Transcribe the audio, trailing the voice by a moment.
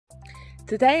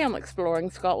Today on Exploring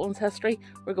Scotland's History,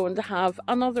 we're going to have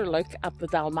another look at the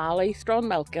Dalmally,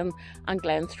 𝕯𝖆𝖑𝖏 and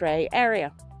𝕤𝖆𝖓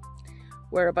area.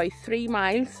 We're about 3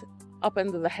 miles up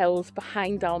into the hills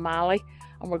behind Dalmally,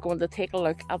 and we're going to take a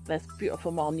look at this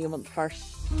beautiful monument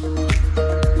first.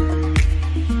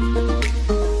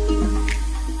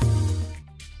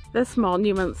 This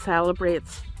monument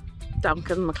celebrates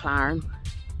Duncan McLaren.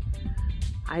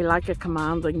 I like a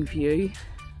commanding view.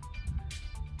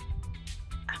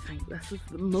 I think this is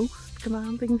the most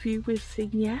commanding view we've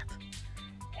seen yet.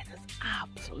 It is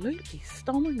absolutely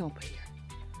stunning up here.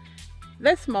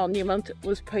 This monument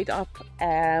was put up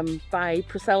by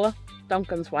Priscilla,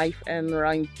 Duncan's wife, in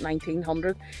around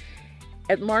 1900.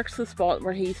 It marks the spot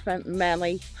where he spent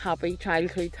many happy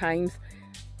childhood times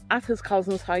at his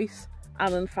cousin's house,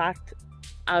 and in fact,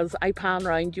 as I pan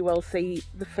round, you will see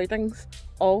the footings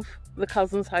of the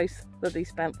cousin's house that he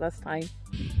spent this time.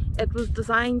 It was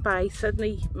designed by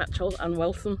Sydney, Mitchell and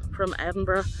Wilson from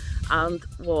Edinburgh and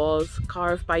was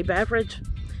carved by Beveridge.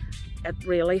 It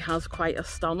really has quite a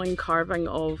stunning carving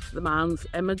of the man's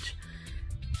image,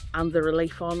 and the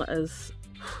relief on it is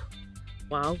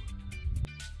wow.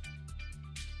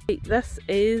 This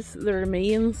is the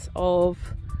remains of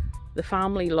the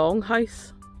family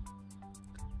longhouse.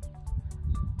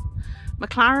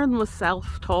 McLaren was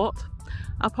self-taught,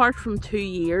 apart from 2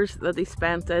 years that he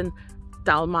spent in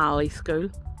Dalmally School.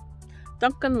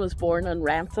 Duncan was born in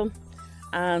Renton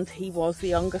and he was the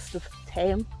youngest of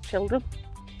 10 children.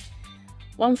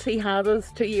 Once he had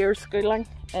his 2 years schooling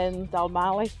in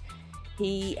Dalmally,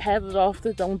 he headed off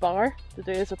to Dunbar to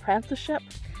do his apprenticeship,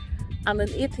 and in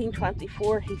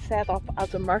 1824 he set up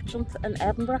as a merchant in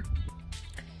Edinburgh.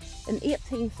 In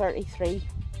 1833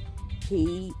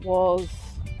 he was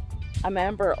a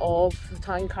member of the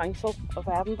Town Council of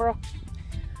Edinburgh,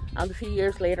 and a few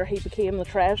years later he became the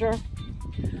treasurer,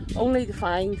 only to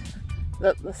find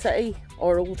that the city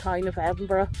or old town of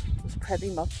Edinburgh was pretty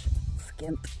much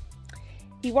skint.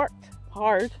 He worked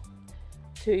hard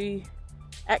to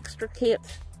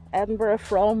extricate Edinburgh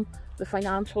from the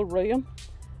financial ruin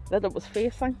that it was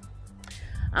facing,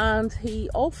 and he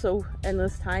also in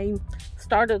his time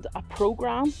started a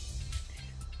programme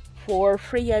for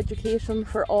free education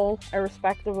for all,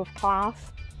 irrespective of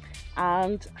class,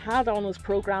 and had on his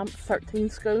programme 13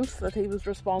 schools that he was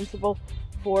responsible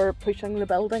for pushing the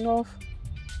building of.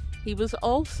 He was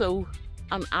also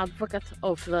an advocate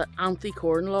of the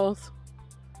anti-corn laws.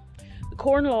 The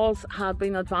corn laws had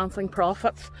been advancing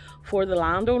profits for the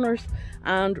landowners,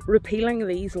 and repealing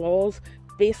these laws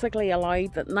basically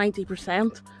allowed that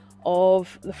 90%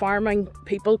 of the farming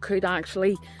people could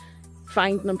actually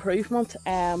find an improvement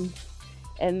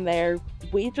in their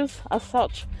wages as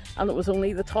such, and it was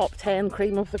only the top 10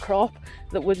 cream of the crop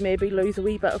that would maybe lose a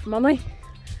wee bit of money.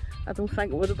 I don't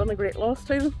think it would have been a great loss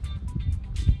to them.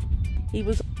 He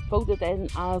was voted in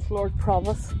as Lord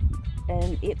Provost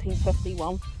in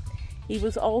 1851. He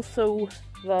was also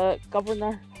the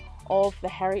governor of the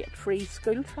Heriot-Free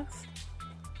School Trust.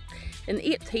 In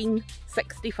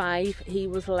 1865 he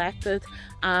was elected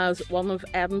as one of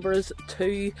Edinburgh's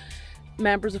 2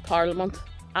 members of Parliament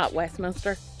at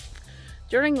Westminster.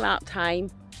 During that time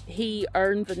he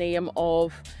earned the name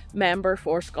of Member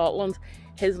for Scotland.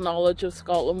 His knowledge of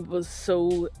Scotland was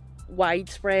so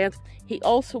widespread. He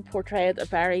also portrayed a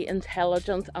very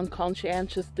intelligent and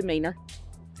conscientious demeanour.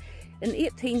 In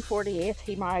 1848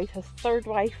 he married his 3rd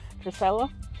wife, Priscilla,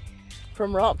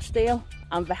 from Rochdale,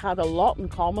 and they had a lot in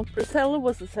common. Priscilla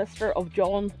was the sister of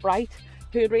John Bright,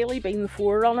 who had really been the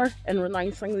forerunner in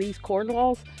renouncing these corn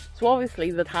laws, so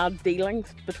obviously they'd had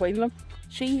dealings between them.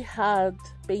 She had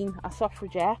been a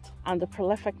suffragette and a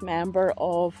prolific member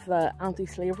of the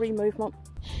anti-slavery movement.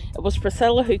 It was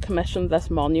Priscilla who commissioned this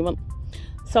monument.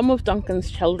 Some of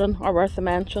Duncan's children are worth a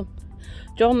mention.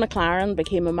 John McLaren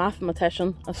became a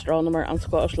mathematician, astronomer and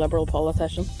Scottish Liberal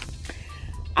politician.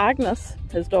 Agnes,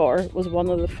 his daughter, was one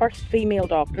of the first female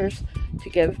doctors to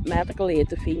give medical aid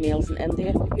to females in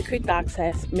India who couldn't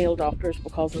access male doctors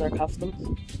because of their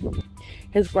customs.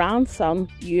 His grandson,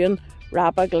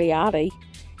 𝕾𝖈𝖆𝖑𝖒,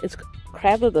 is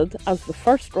credited as the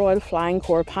first Royal Flying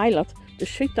Corps pilot to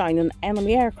shoot down an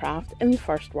enemy aircraft in the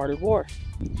First World War.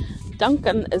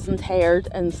 Duncan is interred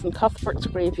in St Cuthbert's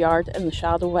graveyard in the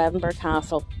shadow of Edinburgh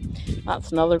Castle.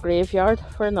 That's another graveyard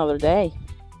for another day.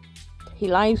 He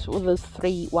lies with his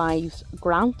 3 wives,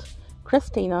 Grant,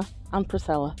 Christina and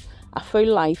Priscilla, a full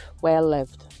life well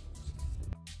lived.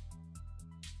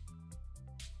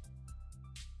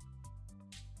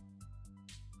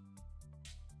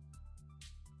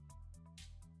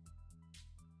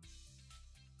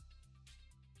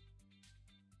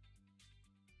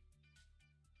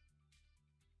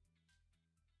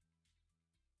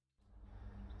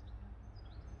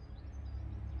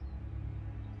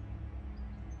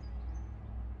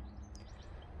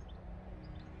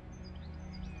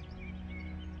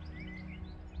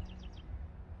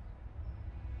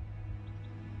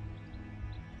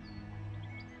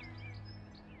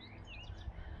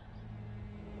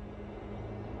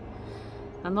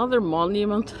 Another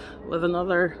monument with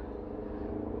another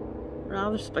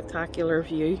rather spectacular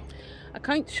view.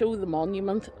 Accounts show the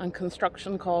monument and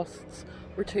construction costs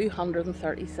were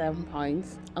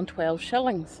 £237 and 12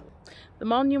 shillings. The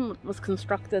monument was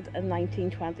constructed in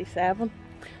 1927,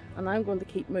 and I'm going to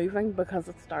keep moving because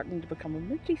it's starting to become a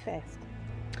moody fest.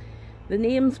 The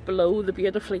names below the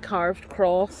beautifully carved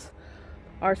cross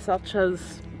are such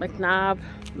as McNabb,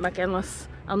 McInnes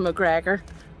and McGregor,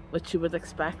 which you would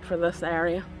expect for this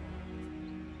area.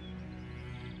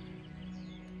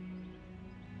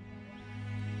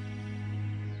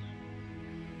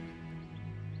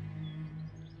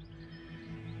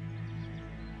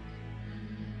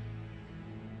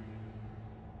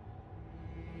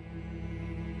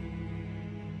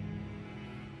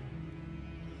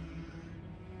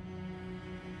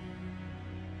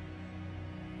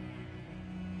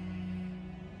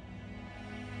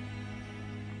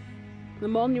 The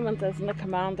monument is in a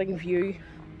commanding view,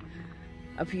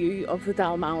 of the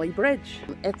Dalmally Bridge.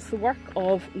 It's the work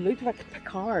of Ludwig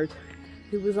Pickard,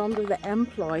 who was under the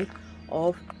employ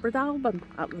of Breadalbane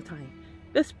at the time.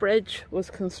 This bridge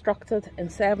was constructed in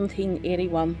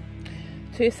 1781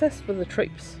 to assist with the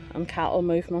troops and cattle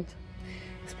movement.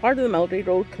 It's part of the military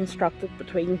road constructed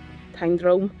between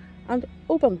Tyndrome and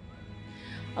Oban.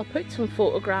 I'll put some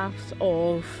photographs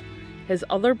of his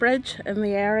other bridge in the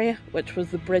area, which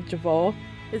was the 𝕬𝖆𝖑𝖏.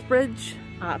 His bridge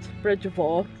at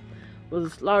𝕬𝖆𝖑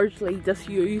was largely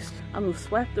disused and was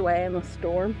swept away in a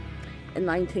storm in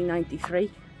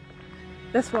 1993.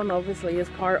 This one obviously is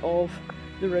part of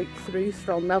the route through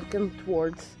𝕯𝖆𝖑𝖏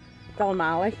towards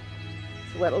Dalmally,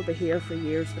 so it'll be here for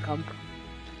years to come.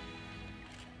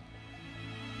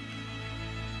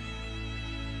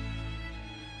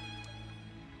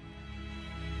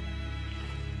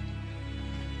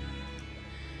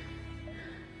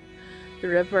 The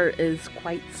river is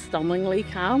quite stunningly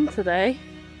calm today.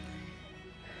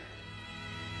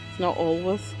 It's not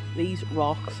always. These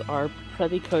rocks are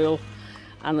pretty cool,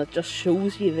 and it just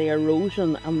shows you the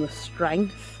erosion and the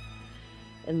strength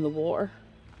in the water.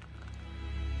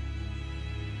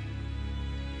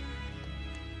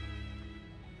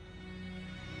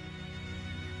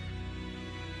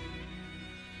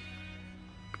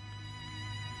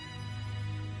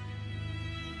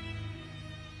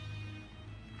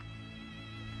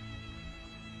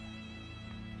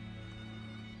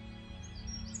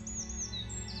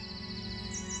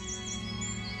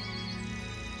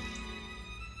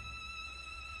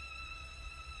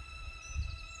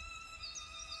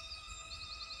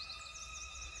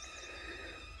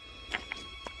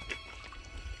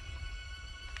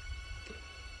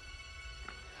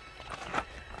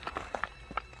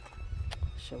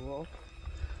 Show off.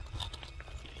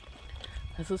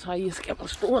 This is how you skip a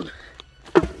stone.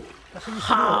 That's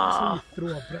how you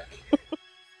throw a brick.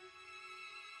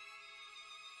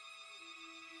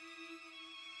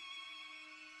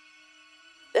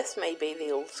 This may be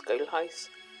the old schoolhouse.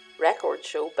 Records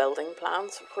show building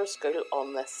plans for a school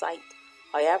on this site.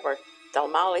 However,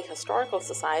 Dalmally Historical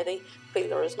Society feel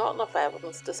there is not enough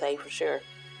evidence to say for sure.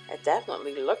 It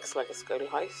definitely looks like a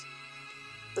schoolhouse.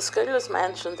 The school is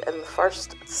mentioned in the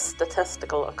first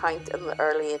statistical account in the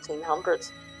early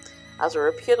 1800s as a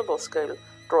reputable school,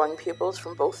 drawing pupils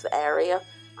from both the area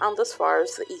and as far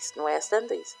as the East and West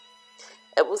Indies.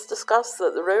 It was discussed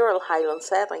that the rural Highland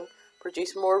setting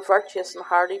produced more virtuous and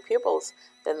hardy pupils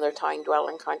than their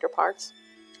town-dwelling counterparts.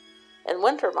 In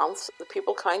winter months, the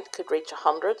pupil count could reach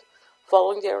 100,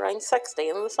 falling to around 60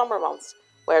 in the summer months,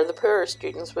 where the poorer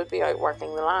students would be out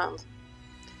working the land.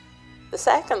 The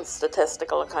second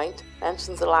statistical account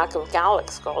mentions the lack of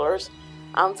Gaelic scholars,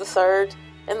 and the third,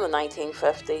 in the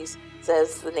 1950s,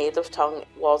 says the native tongue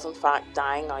was in fact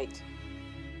dying out.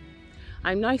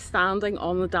 I'm now standing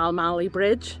on the Dalmally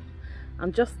Bridge,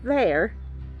 and just there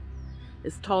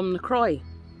is 𝕊𝖆𝖏,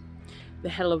 the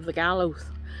hill of the gallows,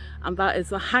 and that is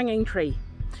the hanging tree.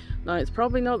 Now, it's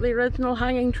probably not the original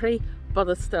hanging tree, but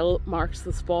it still marks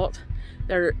the spot.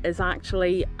 There is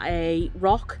actually a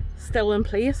rock still in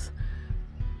place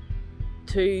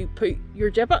to put your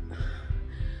gibbet.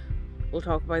 We'll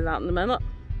talk about that in a minute.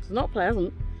 It's not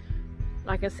pleasant.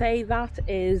 Like I say, that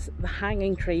is the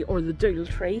hanging tree, or the dool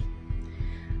tree,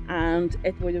 and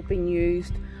it would have been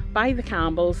used by the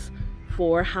Campbells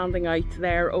for handing out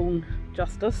their own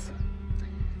justice.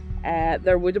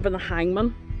 There would have been a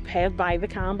hangman paid by the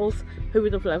Campbells who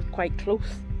would have lived quite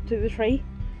close to the tree.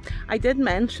 I did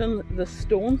mention the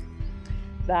stone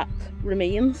that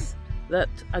remains that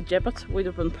a gibbet would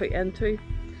have been put into.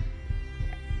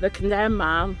 The condemned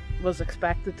man was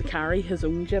expected to carry his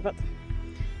own gibbet,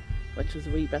 which is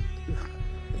a wee bit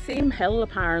same hill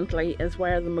apparently is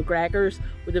where the McGregors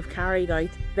would have carried out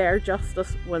their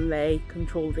justice when they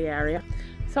controlled the area.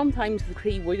 Sometimes the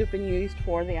tree would have been used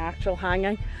for the actual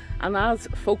hanging, and as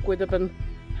folk would have been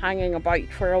hanging about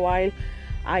for a while,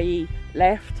 i.e.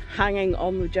 left hanging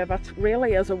on the gibbet,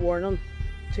 really as a warning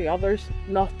to others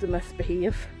not to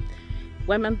misbehave.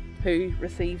 Women who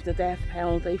received the death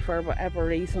penalty for whatever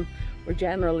reason were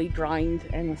generally drowned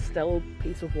in a still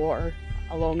piece of water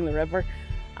along the river,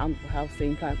 and we have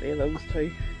seen plenty of those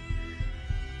too.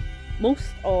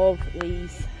 Most of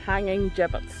these hanging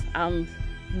gibbets and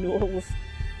knolls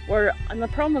were in a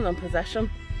prominent position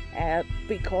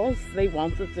because they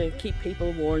wanted to keep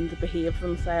people warned to behave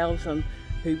themselves and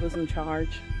who was in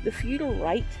charge. The feudal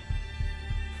right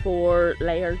for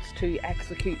lairds to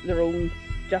execute their own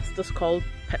justice, called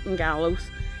pit and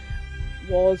gallows,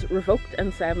 was revoked in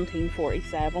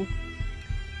 1747.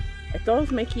 It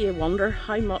does make you wonder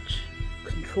how much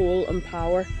control and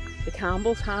power the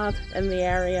Campbells had in the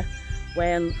area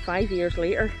when 5 years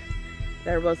later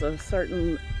there was a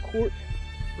certain court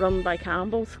run by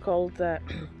Campbells called the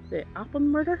Appin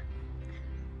murder.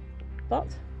 But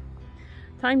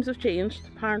times have changed.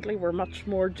 Apparently we're much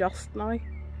more just now.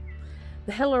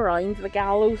 The hill around the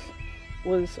gallows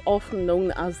was often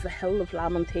known as the Hill of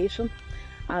Lamentation,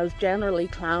 as generally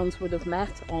clans would have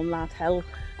met on that hill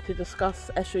to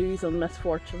discuss issues and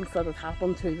misfortunes that had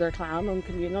happened to their clan and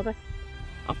community.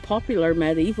 A popular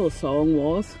medieval song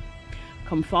was,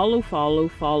 "Come follow, follow,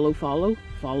 follow, follow,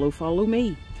 follow, follow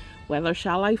me. Whither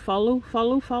shall I follow,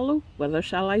 follow, follow? Whither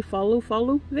shall I follow,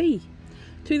 follow thee?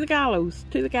 To the gallows,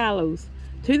 to the gallows,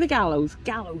 to the gallows,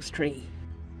 gallows tree."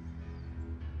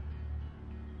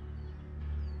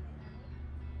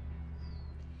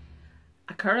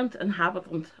 A current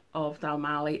inhabitant of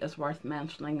Dalmally is worth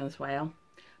mentioning as well,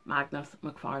 Magnus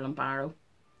McFarlane Barrow.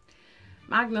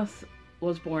 Magnus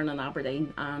was born in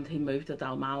Aberdeen and he moved to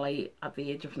Dalmally at the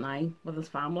age of 9 with his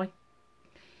family.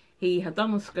 He had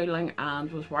done his schooling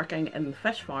and was working in the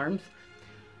fish farms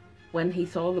when he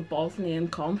saw the Bosnian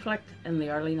conflict in the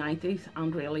early 90s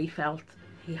and really felt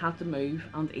he had to move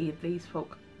and aid these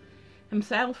folk.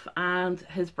 Himself and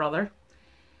his brother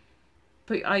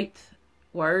put out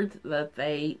word that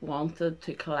they wanted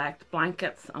to collect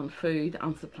blankets and food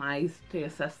and supplies to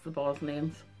assist the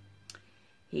Bosnians.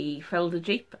 He filled a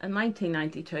jeep in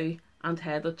 1992 and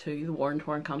headed to the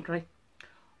war-torn country.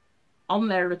 On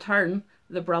their return,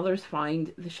 the brothers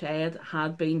found the shed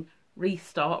had been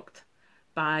restocked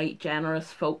by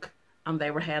generous folk and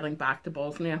they were heading back to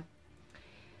Bosnia.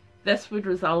 This would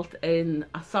result in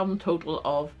a sum total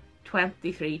of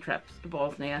 23 trips to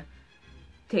Bosnia,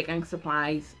 taking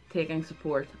supplies, taking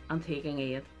support and taking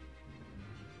aid.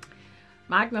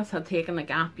 Magnus had taken a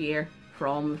gap year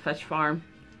from the fish farm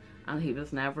and he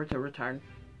was never to return.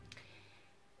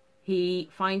 He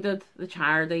founded the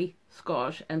charity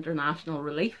Scottish International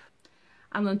Relief,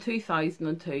 and in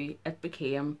 2002 it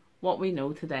became what we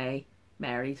know today,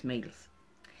 Mary's Meals.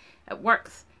 It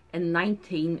works in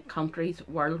 19 countries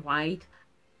worldwide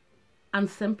and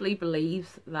simply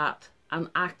believes that an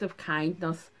act of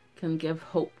kindness can give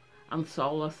hope and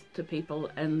solace to people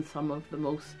in some of the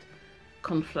most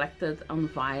conflicted and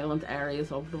violent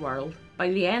areas of the world.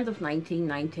 By the end of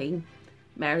 1919,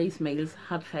 Mary's Meals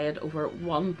had fed over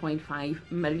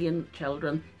 1.5 million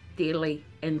children daily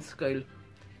in school.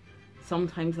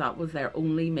 Sometimes that was their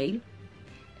only meal.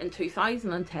 In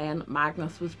 2010,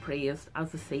 Magnus was praised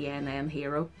as a CNN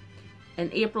hero.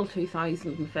 In April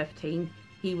 2015,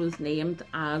 he was named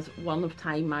as one of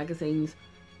Time magazine's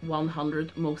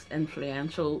 100 most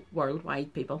influential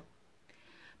worldwide people.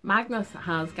 Magnus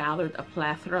has gathered a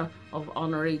plethora of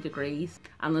honorary degrees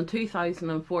and in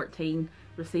 2014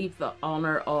 received the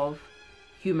honour of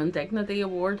Human Dignity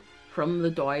Award from the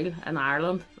Dáil in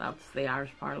Ireland, that's the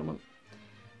Irish Parliament.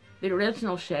 The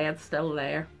original shed's still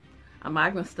there and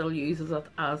Magnus still uses it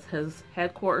as his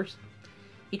headquarters.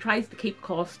 He tries to keep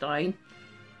costs down.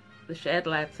 The shed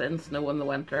lets in snow in the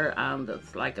winter and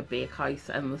it's like a bakehouse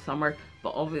in the summer,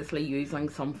 but obviously using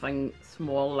something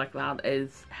small like that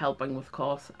is helping with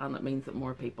costs and it means that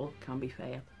more people can be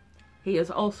fed. He has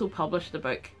also published a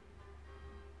book.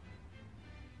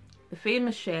 The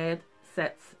famous shed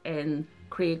sits in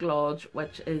Craig Lodge,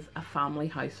 which is a family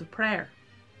house of prayer.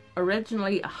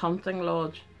 Originally a hunting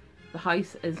lodge, the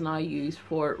house is now used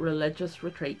for religious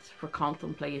retreats, for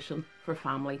contemplation, for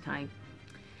family time.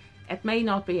 It may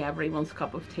not be everyone's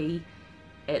cup of tea.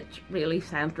 It really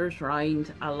centres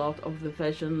around a lot of the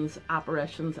visions,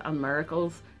 apparitions and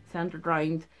miracles centred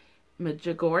around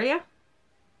𝕬�㈿𝖑𝖑.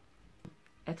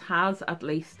 It has at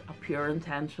least a pure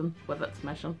intention with its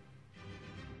mission.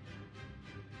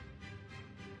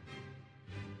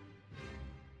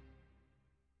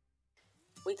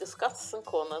 We discussed St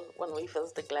Conan when we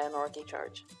visited Glenorchy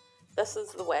Church. This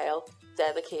is the well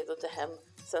dedicated to him,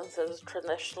 since it is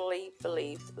traditionally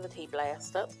believed that he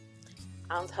blessed it,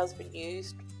 and has been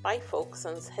used by folk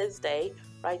since his day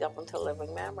right up until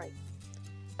living memory.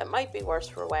 It might be worse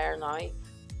for wear now,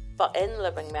 but in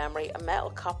living memory a metal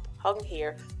cup hung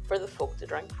here for the folk to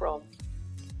drink from.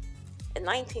 In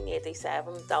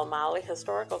 1987, Dalmally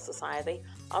Historical Society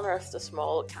unearthed a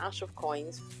small cache of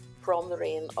coins from the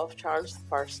reign of Charles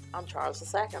I and Charles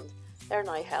II. They are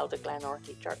now held at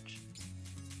Glenorchy Church.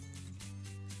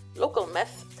 Local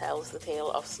myth tells the tale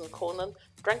of St Conan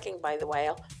drinking by the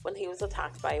well when he was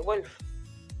attacked by a wolf.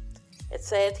 It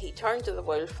said he turned to the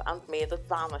wolf and made it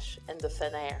vanish into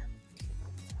thin air.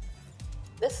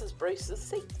 This is Bruce's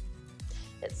seat.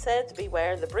 It's said to be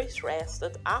where the Bruce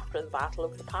rested after the Battle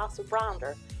of the Pass of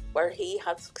Brander, where he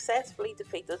had successfully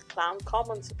defeated Clan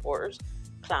Common supporters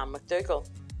𝕬𝖆𝖑𝖏𝖑.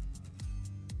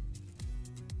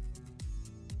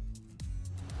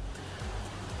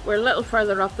 We're a little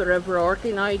further up the River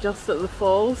Orkney now, just at the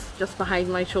falls, just behind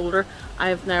my shoulder. I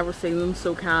have never seen them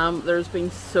so calm. There's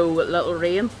been so little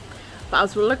rain. But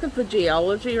as we look at the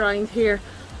geology around here,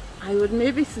 I would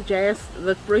maybe suggest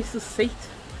that Bruce's seat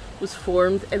was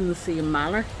formed in the same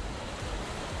manner.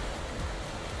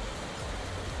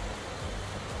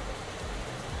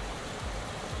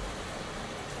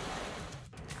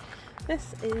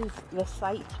 This is the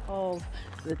site of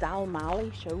the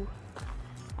Dalmally show,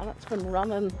 and it's been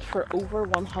running for over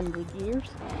 100 years.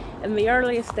 In the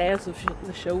earliest days of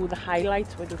the show, the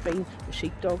highlights would have been the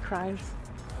sheepdog trials.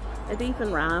 It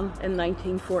even ran in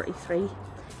 1943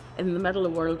 in the middle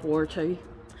of World War II,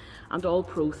 and all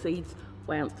proceeds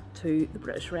went to the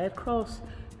British Red Cross,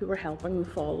 who were helping the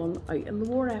fallen out in the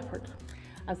war effort.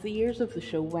 As the years of the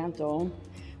show went on,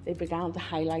 they began to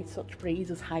highlight such breeds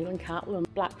as Highland cattle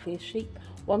and black-faced sheep.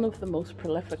 One of the most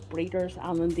prolific breeders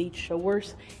and indeed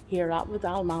showers here at the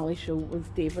Dalmally show was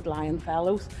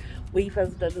𝕬𝖆𝖑𝖏𝖆𝖑. We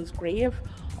visited his grave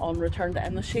on return to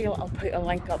𝕬𝖐𝖘. I'll put a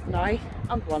link up now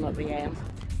and one at the end.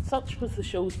 Such was the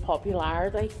show's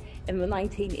popularity. In the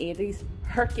 1980s,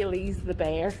 𝕬𝖑 the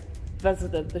bear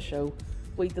visited the show.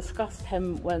 We discussed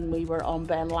him when we were on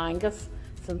𝕬𝖆𝖑𝖑,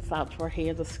 since that's where he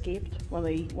had escaped when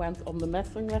he went on the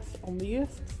missing list on the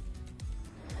youth.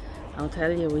 I'll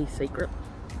tell you a wee secret.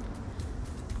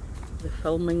 The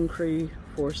filming crew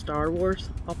for Star Wars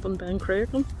up in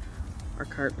Bencruachan are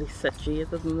currently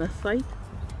situated on this site.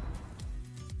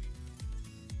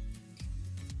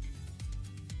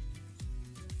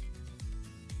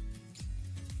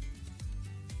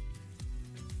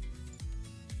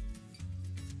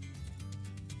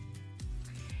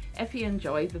 If you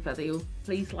enjoyed the video,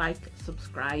 please like,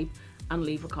 subscribe and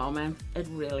leave a comment. It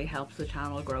really helps the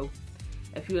channel grow.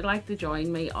 If you would like to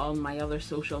join me on my other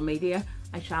social media,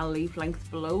 I shall leave links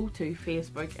below to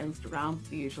Facebook, Instagram,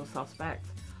 the usual suspects.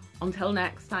 Until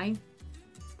next time,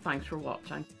 thanks for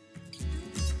watching.